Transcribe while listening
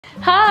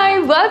Hi,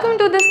 welcome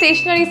to the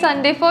Stationery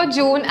Sunday for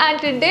June and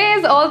today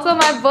is also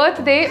my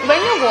birthday. When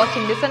you're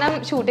watching this and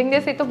I'm shooting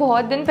this, ये तो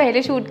बहुत दिन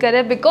पहले shoot कर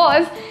रहे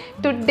because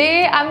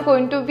today I'm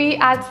going to be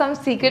at some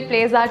secret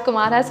place that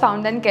Kumar has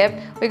found and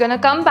kept. We're gonna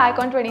come back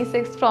on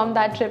 26th from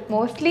that trip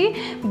mostly.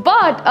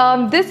 But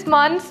this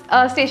month's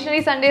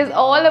Stationery Sunday is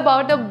all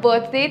about a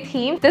birthday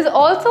theme. There's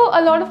also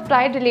a lot of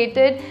pride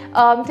related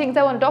things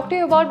I want to talk to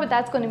you about, but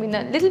that's going to be in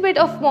a little bit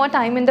of more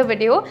time in the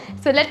video.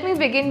 So let me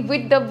begin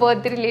with the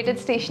birthday related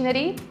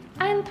stationery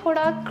and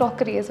thoda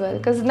crockery as well,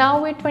 because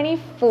now we're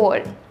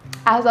 24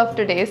 as of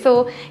today.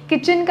 So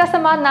kitchen का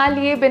सामान ना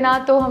लिए बिना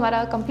तो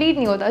हमारा complete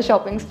नहीं होता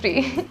shopping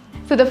spree.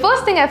 So the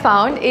first thing I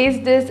found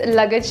is this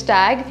luggage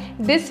tag.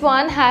 This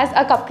one has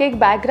a cupcake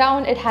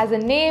background, it has a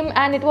name,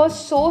 and it was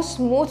so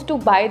smooth to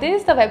buy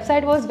this. The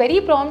website was very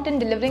prompt in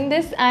delivering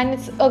this and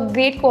it's a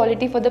great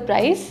quality for the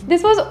price.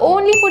 This was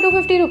only for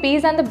 250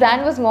 rupees and the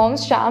brand was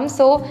Mom's Charm.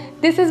 So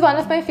this is one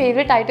of my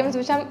favorite items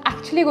which I'm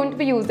actually going to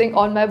be using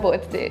on my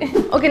birthday.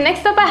 Okay,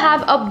 next up I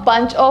have a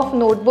bunch of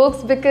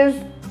notebooks because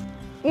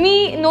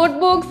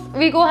notebooks,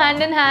 we go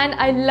hand in hand.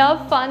 I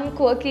love fun,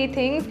 quirky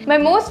things. My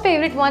most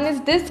favorite one is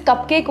this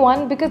cupcake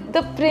one because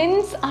the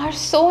prints are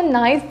so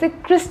nice. They're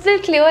crystal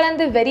clear and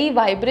they're very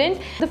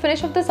vibrant. The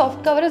finish of the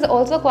soft cover is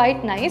also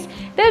quite nice.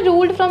 They're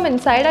ruled from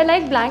inside. I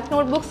like blank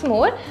notebooks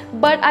more,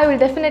 but I will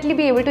definitely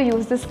be able to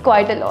use this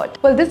quite a lot.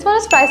 Well, this one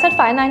is priced at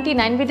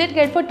 $5.99. We did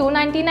get for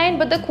 $2.99,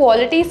 but the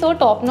quality is so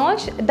top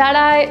notch that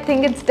I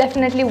think it's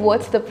definitely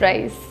worth the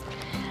price.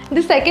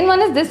 The second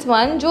one is this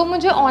one, जो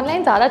मुझे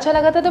online ज़्यादा अच्छा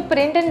लगा था. The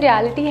print in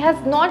reality has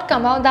not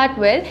come out that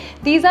well.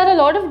 These are a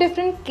lot of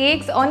different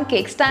cakes on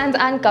cake stands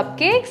and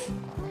cupcakes,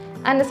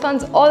 and this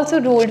one's also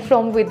ruled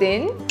from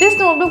within. This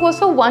notebook was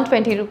for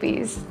 120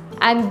 rupees.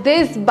 And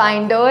this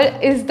binder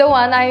is the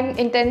one I'm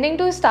intending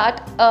to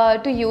start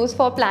to use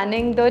for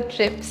planning the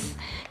trips,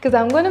 because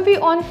I'm going to be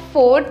on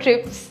 4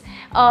 trips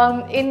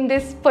in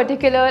this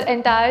particular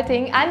entire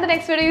thing, and the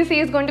next video you see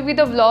is going to be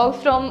the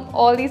vlog from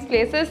all these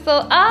places.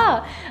 So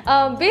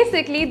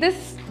basically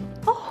this,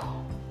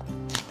 oh,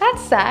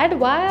 that's sad.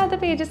 Why are the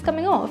pages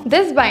coming off?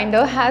 This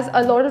binder has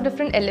a lot of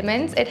different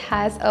elements. It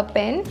has a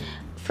pen.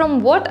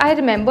 From what I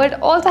remember,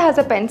 it also has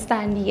a pen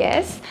stand,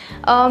 yes.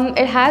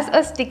 It has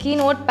a sticky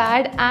note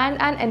pad and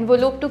an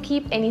envelope to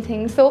keep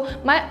anything. So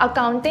my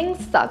accounting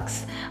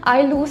sucks.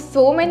 I lose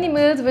so many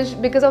bills,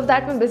 which because of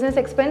that my business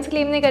expense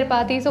claim nahi kar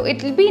pati. So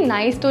it will be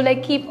nice to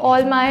like keep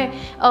all my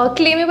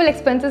claimable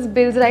expenses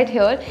bills right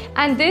here.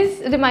 And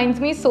this reminds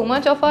me so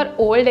much of our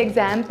old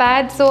exam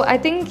pads. So I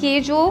think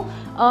ye jo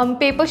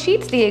paper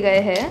sheets diye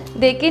gaye hai,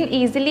 they can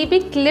easily be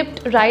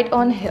clipped right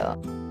on here.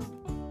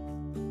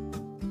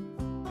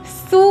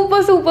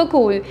 Super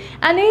cool.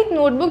 And एक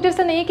notebook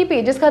जैसा नहीं है कि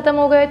pages खत्म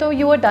हो गए तो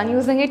you are done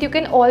using it. You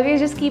can always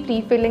just keep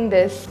refilling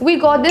this. We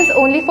got this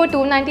only for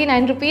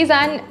 299 rupees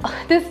and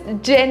this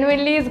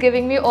genuinely is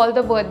giving me all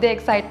the birthday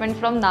excitement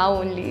from now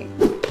only.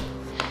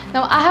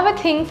 Now I have a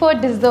thing for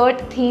dessert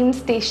themed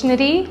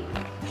stationery.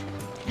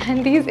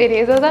 And these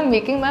erasers are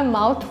making my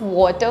mouth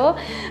water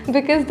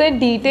because the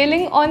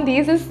detailing on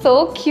these is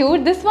so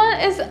cute. This one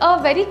is a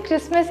very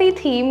Christmassy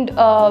themed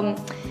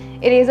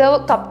eraser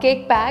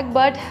cupcake pack,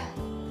 but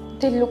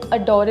they look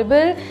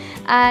adorable.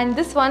 And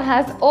this one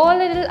has all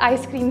the little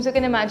ice creams you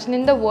can imagine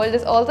in the world.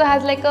 This also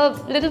has like a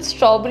little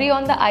strawberry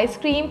on the ice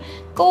cream,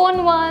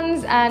 cone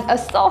ones, and a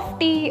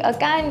softie, a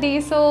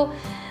candy. So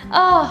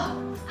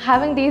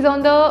having these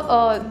on the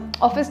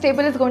office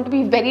table is going to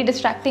be very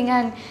distracting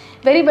and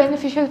very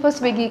beneficial for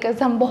Swiggy because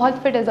हम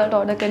बहुत फिर dessert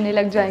order करने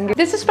लग जाएंगे.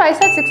 This is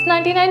priced at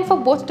 $6.99 for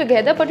both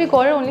together, but we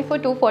got it only for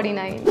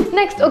 $2.49.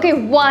 Next, okay,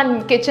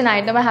 one kitchen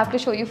item I have to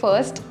show you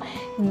first.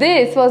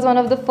 This was one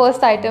of the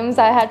first items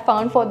I had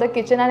found for the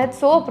kitchen, and it's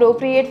so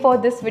appropriate for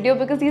this video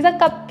because these are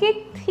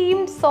cupcake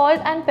themed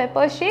salt and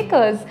pepper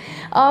shakers.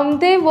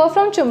 They were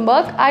from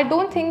Chumbak. I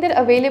don't think they're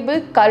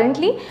available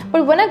currently,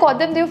 but when I got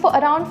them they were for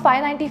around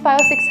 $595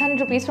 or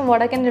 600 rupees from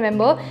what I can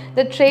remember.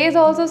 The tray is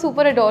also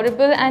super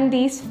adorable and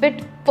these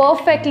fit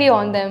perfectly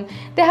on them.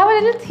 They have a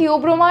little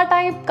Theobroma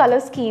type color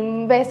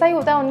scheme. वैसा ही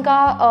होता है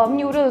उनका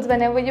murals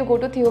whenever you go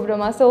to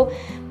Theobroma. So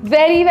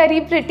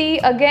very pretty.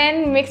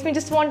 Again, makes me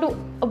just want to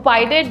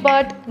bite it,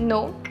 but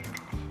no,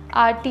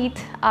 our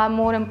teeth are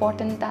more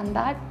important than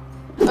that.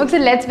 Okay, so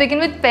let's begin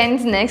with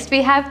pens next.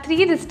 We have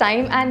 3 this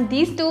time, and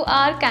these 2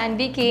 are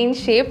candy cane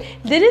shaped.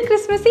 Little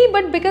Christmassy,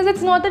 but because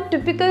it's not the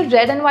typical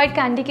red and white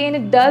candy cane,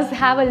 it does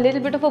have a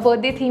little bit of a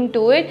birthday theme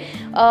to it.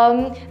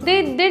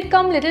 They did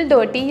come little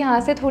dirty. यहाँ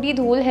से थोड़ी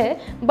धूल है,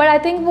 but I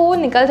think वो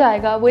निकल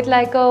जाएगा with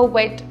like a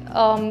wet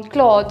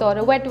cloth or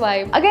a wet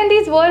wipe. Again,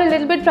 these were a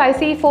little bit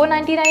pricey.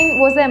 $4.99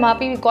 was the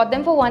MRP. We got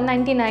them for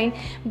 $1.99.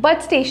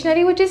 But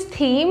stationery which is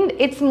themed,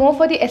 it's more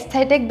for the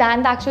aesthetic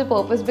than the actual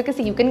purpose, because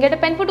you can get a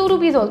pen for 2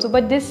 rupees also,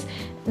 but this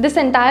this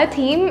entire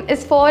theme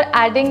is for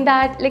adding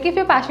that, like if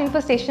you're passionate for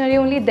stationery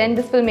only, then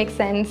this will make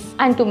sense,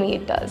 and to me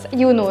it does.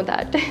 You know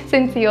that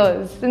since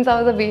years, since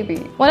I was a baby.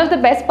 One of the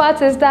best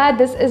parts is that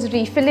this is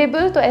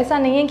refillable, तो ऐसा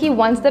नहीं है कि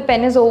once the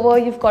pen is over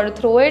you've got to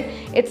throw it.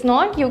 It's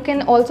not. You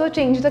can also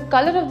change the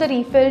color of the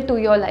refill to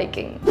your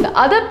liking. The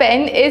other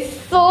pen is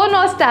so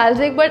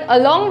nostalgic, but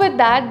along with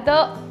that,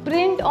 the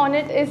print on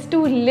it is to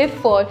live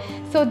for.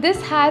 So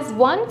this has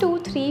 1, 2,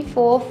 3,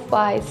 4,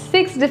 5,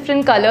 6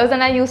 different colors,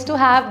 and I used to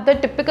have the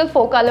typical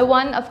 4-color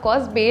one, of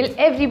course, Bale,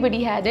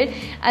 everybody had it,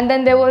 and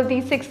then there were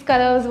these 6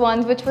 colors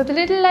ones which was a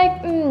little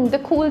like the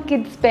cool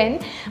kids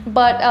pen,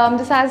 but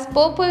this has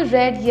purple,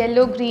 red,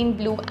 yellow, green,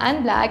 blue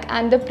and black,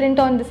 and the print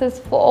on this is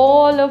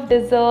full of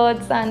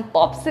desserts and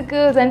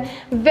popsicles and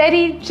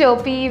very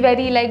chirpy,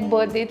 very like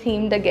birthday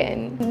themed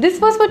again. This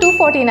was for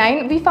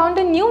 $2.49. We found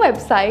a new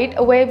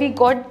website where we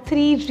got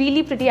 3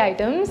 really pretty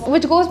items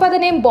which goes by the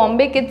name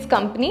Bombay Kids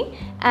Company,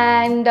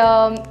 and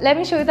let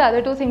me show you the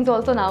other 2 things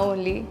also now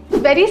only.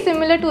 Very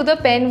similar to the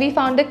pen, we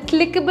found a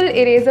clickable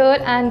eraser,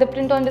 and the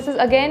print on this is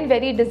again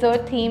very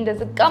dessert themed.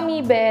 There's a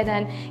gummy bear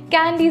and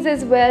candies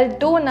as well,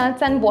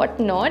 donuts and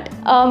whatnot.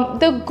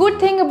 The good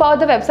thing about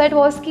the website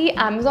was कि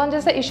Amazon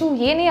जैसा issue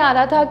ये नहीं आ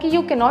रहा था कि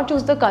you cannot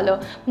choose the color.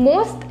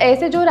 Most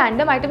ऐसे जो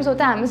random items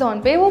होते हैं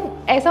Amazon पे, वो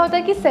ऐसा होता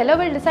है कि seller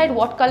will decide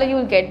what color you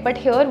will get, but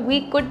here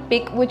we could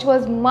pick, which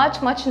was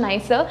much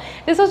nicer.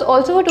 This was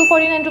also for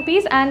 249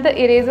 rupees, and the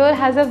eraser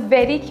has a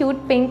very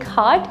cute pink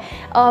heart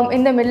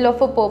in the middle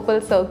of a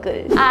purple circle.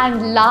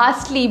 And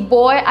lastly,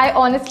 boy, I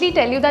honestly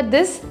tell you that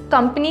this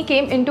company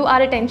came into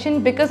our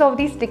attention because of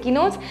these sticky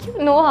notes.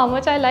 You know how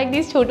much I like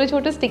these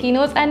choto sticky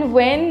notes, and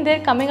when they're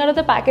coming out of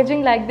the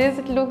packaging like this,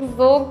 it looks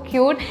so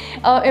cute.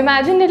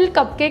 Imagine little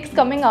cupcakes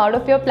coming out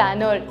of your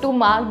planner to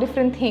mark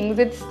different things.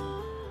 It's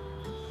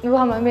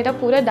वो मेरा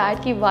पूरा diet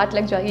की बात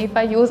लग जाएगी if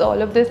I use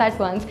all of this at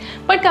once.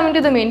 But coming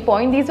to the main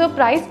point, these were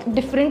priced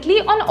differently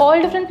on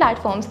all different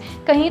platforms.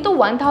 कहीं तो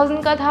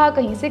 1000 का था,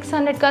 कहीं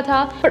 600 का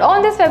था. But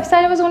on this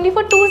website it was only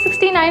for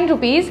 269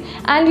 rupees,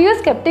 and we were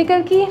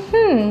skeptical कि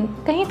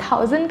कहीं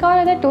 1000 का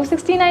और इधर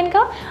 269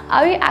 का.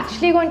 Are we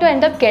actually going to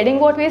end up getting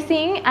what we're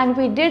seeing? And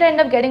we did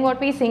end up getting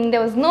what we're seeing.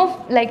 There was no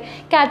like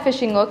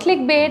catfishing or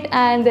clickbait,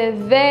 and they're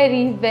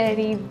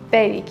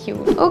very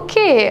cute.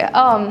 Okay,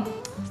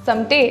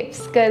 some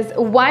tapes, because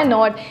why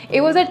not?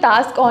 It was a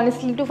task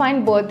honestly to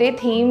find birthday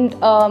themed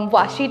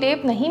washi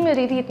tape. नहीं मिल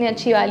रही थी इतनी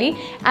अच्छी वाली,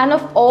 and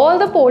of all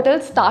the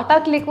portals,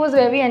 Tata Click was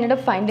where we ended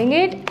up finding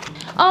it.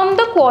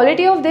 The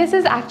quality of this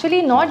is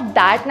actually not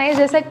that nice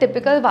जैसा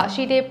typical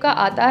washi tape का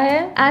आता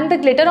है, and the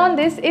glitter on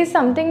this is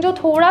something जो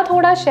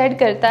थोड़ा shed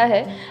करता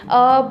है,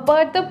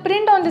 but the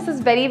print on this is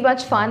very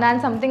much fun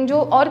and something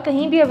जो और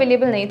कहीं भी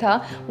available नहीं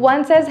था.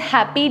 One says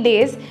happy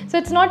days, so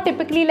it's not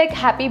typically like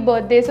happy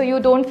birthday, so you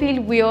don't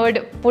feel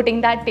weird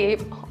putting that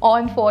tape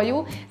on for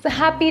you. So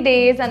happy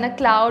days and a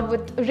cloud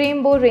with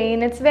rainbow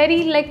rain. It's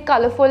very like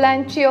colorful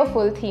and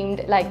cheerful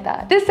themed like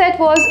that. This set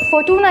was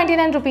for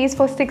 299 rupees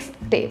for 6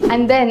 tapes.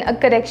 And then a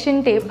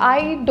correction tape.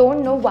 I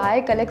don't know why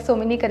I collect so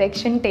many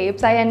correction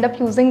tapes. I end up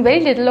using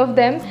very little of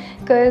them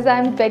because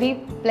I'm very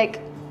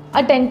like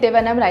attentive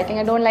when I'm writing.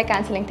 I don't like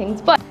cancelling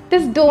things. But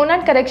this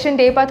donut correction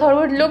tape I thought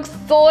would look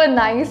so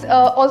nice,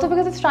 also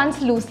because it's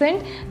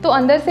translucent, तो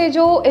अंदर से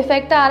जो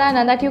effect आ रहा है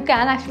ना, that you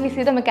can actually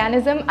see the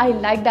mechanism. I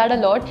like that a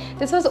lot.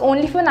 This was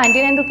only for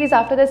 99 rupees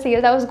after the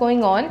sale that was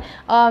going on,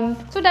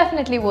 so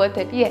definitely worth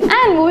it. Yeah.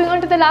 And moving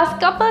on to the last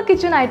couple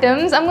kitchen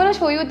items, I'm going to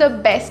show you the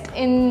best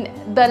in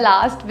the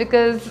last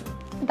because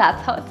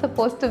that's how it's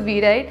supposed to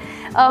be, right?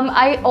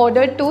 I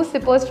ordered 2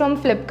 sippers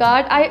from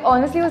Flipkart. I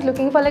honestly was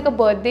looking for like a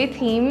birthday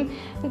theme.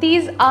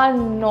 These are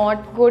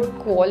not good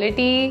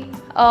quality.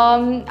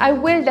 I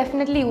will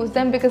definitely use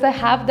them because I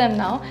have them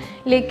now.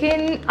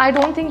 Lekin I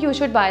don't think you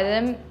should buy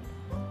them.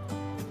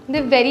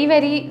 They're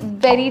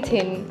very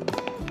thin.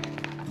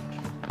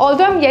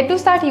 Although I'm yet to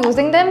start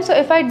using them, so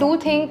if I do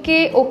think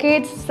okay,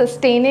 it's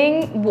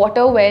sustaining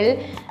water well,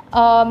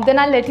 then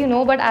I'll let you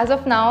know. But as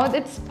of now,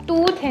 it's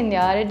too thin,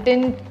 yaar. It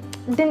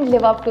didn't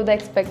live up to the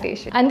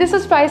expectation. And this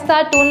was priced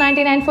at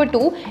 $299 for 2.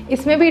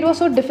 Isme bhi it was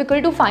so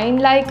difficult to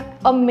find like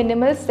a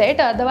minimal set.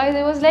 Otherwise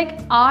it was like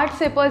 8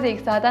 sippers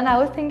ek sath, and I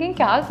was thinking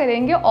kya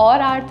karenge aur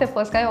 8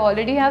 sippers ka? I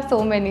already have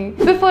so many.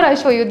 Before I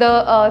show you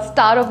the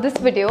star of this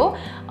video,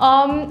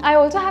 I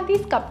also have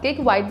these cupcake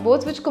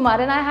whiteboards which Kumar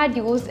and I had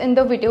used in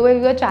the video where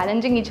we were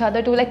challenging each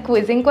other to like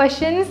quizzing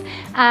questions.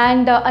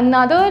 And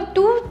another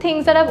 2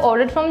 things that I've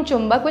ordered from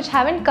Chumbak which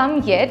haven't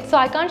come yet, so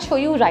I can't show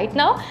you right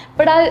now,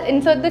 but I'll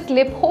insert the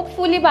clip.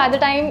 Hopefully by the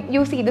time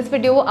you see this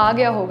video wo aa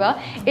gaya hoga.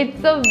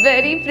 It's a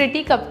very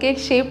pretty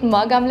cupcake shaped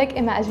mug. I'm like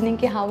imagining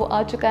कि हाँ वो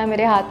आ चुका है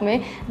मेरे हाथ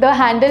में. The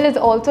handle is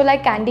also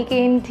like candy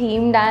cane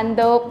themed, and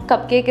the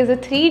cupcake is a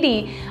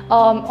 3D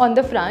on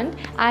the front,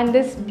 and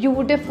this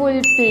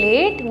beautiful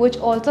plate which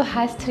also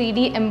has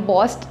 3D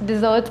embossed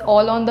desserts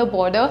all on the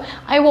border.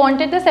 I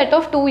wanted the set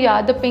of 2,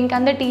 yeah, the pink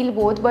and the teal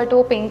both, but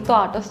वो pink तो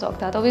out of stock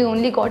था, तो we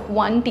only got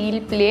one teal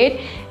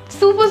plate.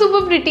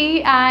 Super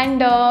pretty,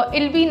 and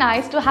it'll be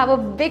nice to have a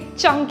big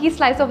chunky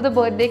slice of the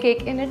birthday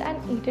cake in it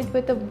and eat it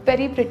with a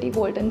very pretty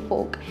golden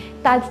fork.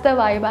 That's the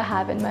vibe I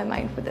have in my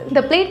mind for this.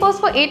 The plate was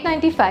for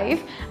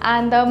 $8.95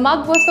 and the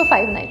mug was for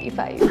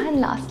 $5.95. And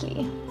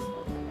lastly,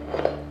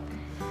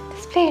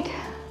 this plate.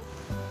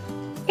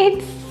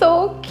 It's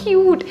so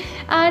cute,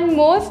 and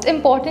most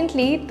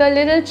importantly, the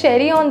little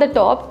cherry on the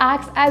top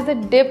acts as a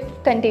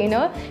dip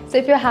container. So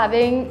if you're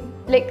having,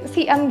 like,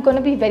 see, I'm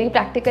gonna be very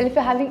practical. If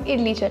you're having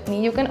idli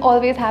chutney, you can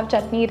always have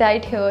chutney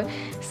right here.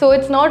 So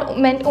it's not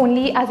meant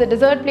only as a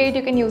dessert plate.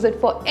 You can use it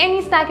for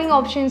any snacking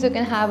options. You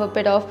can have a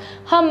bit of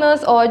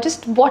hummus or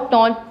just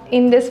whatnot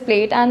in this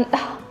plate, and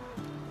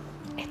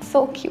it's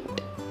so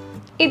cute.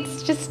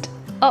 It's just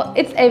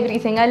it's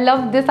everything. I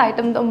love this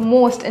item the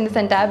most in this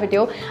entire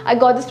video. I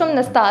got this from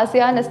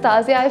Nastasia.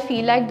 Nastasia, I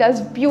feel like,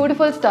 does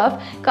beautiful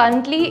stuff.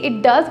 Currently,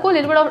 it does go a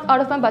little bit out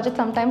of my budget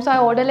sometimes, so I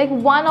order like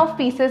one-off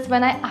pieces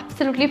when I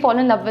absolutely fall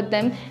in love with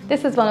them.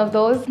 This is one of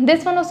those.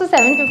 This one was for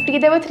 $7.50.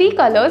 There were 3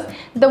 colors.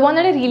 The one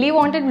that I really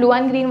wanted, blue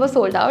and green, was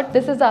sold out.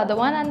 This is the other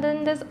one, and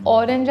then this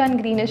orange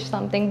and greenish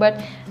something, but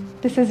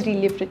this is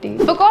really pretty.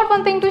 Forgot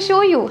one thing to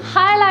show you.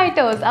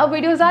 Highlighters. Our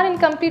videos are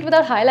incomplete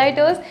without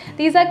highlighters.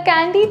 These are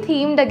candy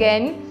themed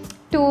again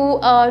to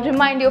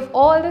remind you of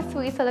all the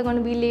sweets that are going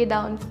to be laid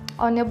down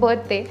on your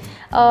birthday.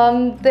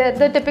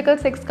 The typical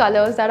 6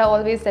 colors that are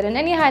always there in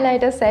any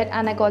highlighter set,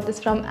 and I got this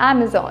from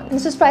Amazon.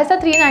 This was priced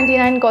at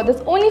 $3.99. Got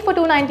this only for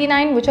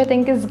 $2.99, which I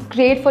think is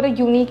great for a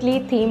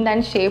uniquely themed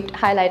and shaped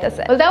highlighter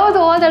set. Well, that was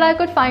all that I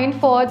could find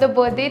for the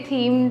birthday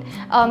themed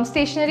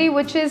stationery,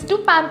 which is to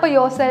pamper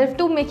yourself,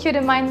 to make you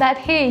remind that,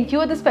 hey,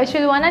 you're the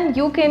special one and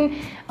you can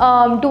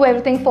do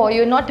everything for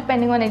you, not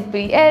depending on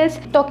anybody else.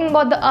 Talking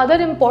about the other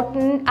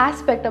important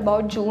aspect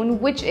about June,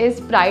 which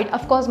is pride.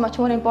 Of course, much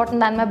more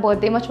important than my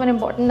birthday, much more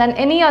important than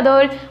any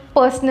other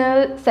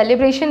personal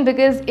celebration,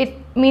 because it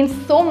means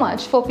so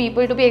much for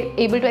people to be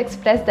able to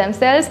express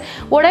themselves.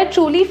 What I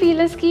truly feel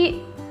is that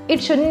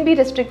it shouldn't be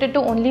restricted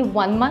to only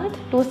 1 month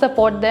to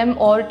support them,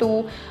 or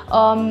to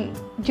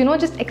you know,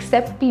 just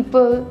accept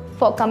people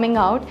for coming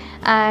out.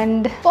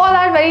 And for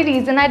that very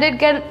reason, I did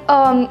get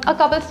a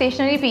couple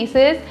stationery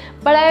pieces,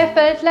 but I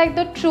felt like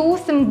the true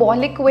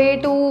symbolic way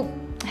to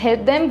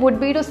help them would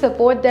be to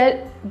support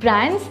their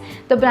brands,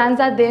 the brands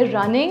that they're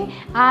running.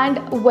 And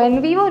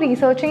when we were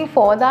researching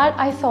for that,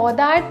 I saw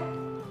that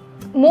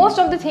most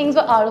of the things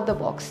were out of the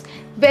box,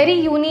 very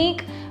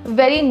unique,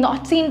 very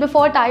not seen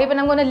before type, and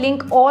I'm going to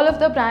link all of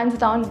the brands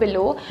down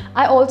below.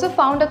 I also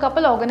found a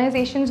couple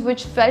organizations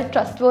which felt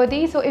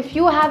trustworthy, so if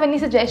you have any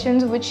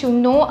suggestions which you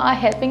know are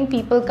helping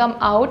people come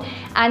out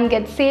and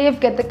get safe,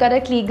 get the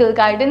correct legal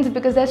guidance,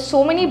 because there's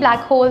so many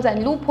black holes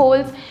and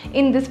loopholes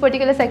in this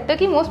particular sector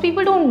that most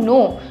people don't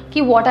know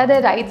what are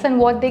their rights and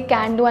what they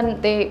can do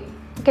and they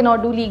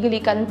cannot do legally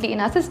currently in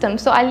our system.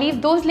 So I'll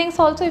leave those links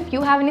also. If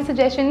you have any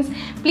suggestions,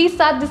 please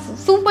start this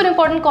super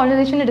important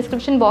conversation in the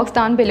description box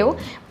down below.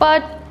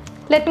 But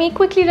let me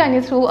quickly run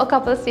you through a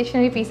couple of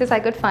stationery pieces I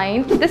could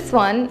find. This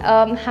one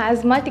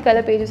has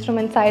multicolor pages from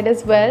inside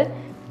as well.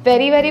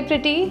 Very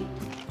pretty,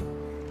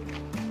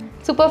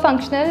 super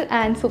functional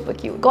and super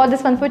cute. Got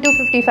this one for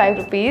 255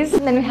 rupees.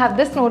 Then we have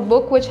this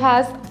notebook which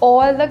has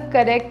all the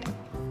correct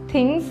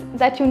things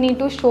that you need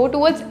to show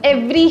towards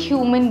every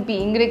human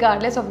being,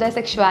 regardless of their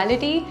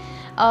sexuality.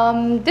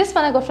 This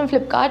one I got from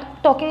Flipkart.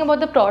 Talking about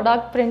the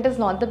product, print is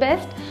not the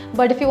best,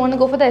 but if you want to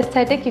go for the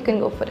aesthetic, you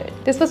can go for it.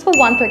 This was for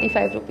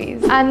 135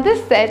 rupees. And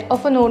this set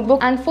of a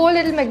notebook and 4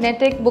 little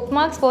magnetic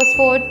bookmarks was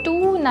for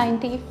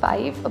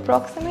 295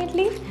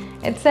 approximately.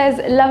 It says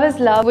love is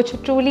love, which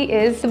it truly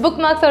is. The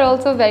bookmarks are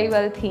also very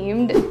well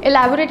themed.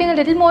 Elaborating a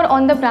little more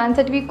on the brands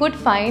that we could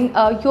find,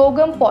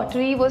 Yogam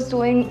Pottery was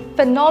doing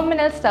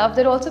phenomenal stuff.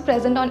 They're also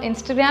present on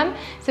Instagram,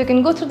 so you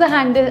can go through the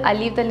handle. I'll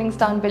leave the links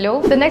down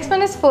below. The next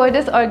one is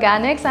Furdus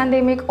Organics, and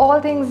they make all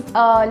things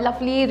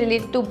lovely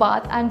related to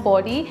bath and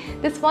body.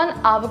 This one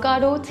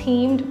avocado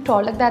themed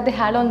product that they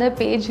had on their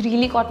page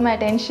really caught my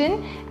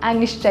attention, and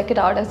you should check it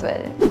out as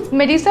well.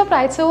 Medusa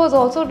Prideso was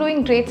also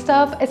doing great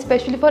stuff,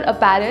 especially for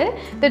apparel.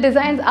 The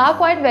designs are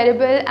quite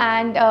wearable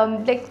and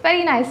like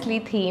very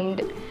nicely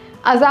themed.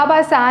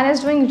 Azabasan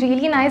is doing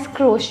really nice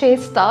crochet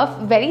stuff,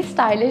 very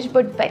stylish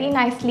but very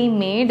nicely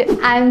made.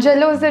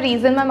 Angelo is the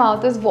reason my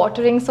mouth is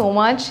watering so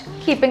much,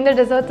 keeping the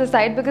desserts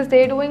aside, because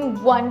they're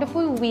doing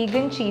wonderful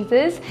vegan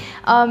cheeses.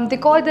 They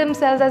call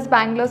themselves as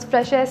Bangalore's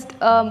freshest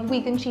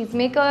vegan cheese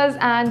makers,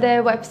 and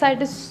their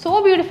website is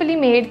so beautifully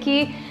made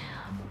that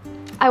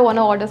I want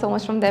to order so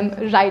much from them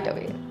right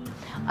away.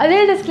 A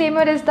little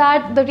disclaimer is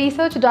that the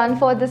research done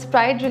for this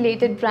pride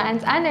related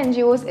brands and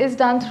NGOs is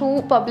done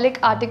through public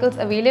articles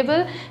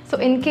available. So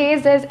in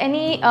case there's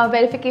any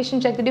verification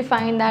check that you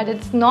find that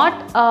it's not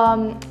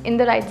in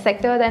the right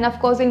sector, then of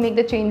course we'll make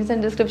the changes in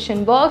the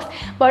description box.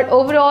 But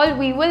overall,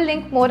 we will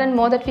link more and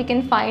more that we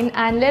can find,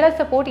 and let us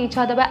support each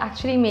other by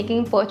actually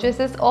making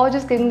purchases or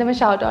just giving them a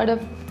shout out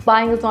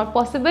buying is not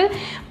possible.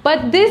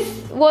 But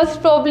this was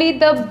probably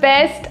the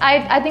best.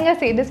 I think I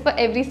say this for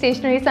every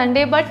Stationery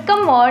Sunday, but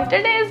come on,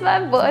 today is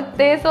my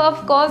birthday, so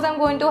of course I'm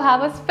going to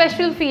have a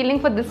special feeling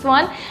for this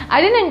one.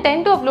 I didn't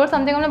intend to upload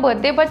something on my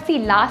birthday, but see,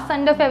 last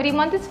Sunday of every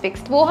month is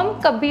fixed. वो हम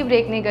कभी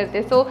break नहीं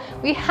करते, so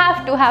we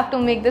have to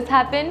make this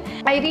happen.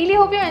 I really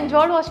hope you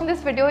enjoyed watching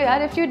this video, yaar.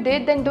 If you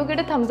did, then do get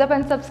a thumbs up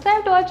and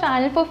subscribe to our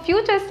channel for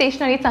future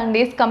Stationery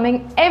Sundays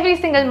coming every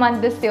single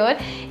month this year.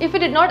 If you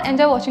did not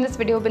enjoy watching this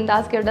video,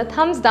 bindas give it a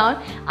thumbs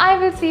down. I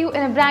will see you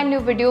in a brand new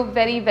video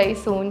very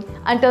soon.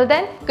 Until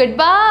then,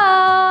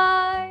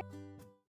 goodbye.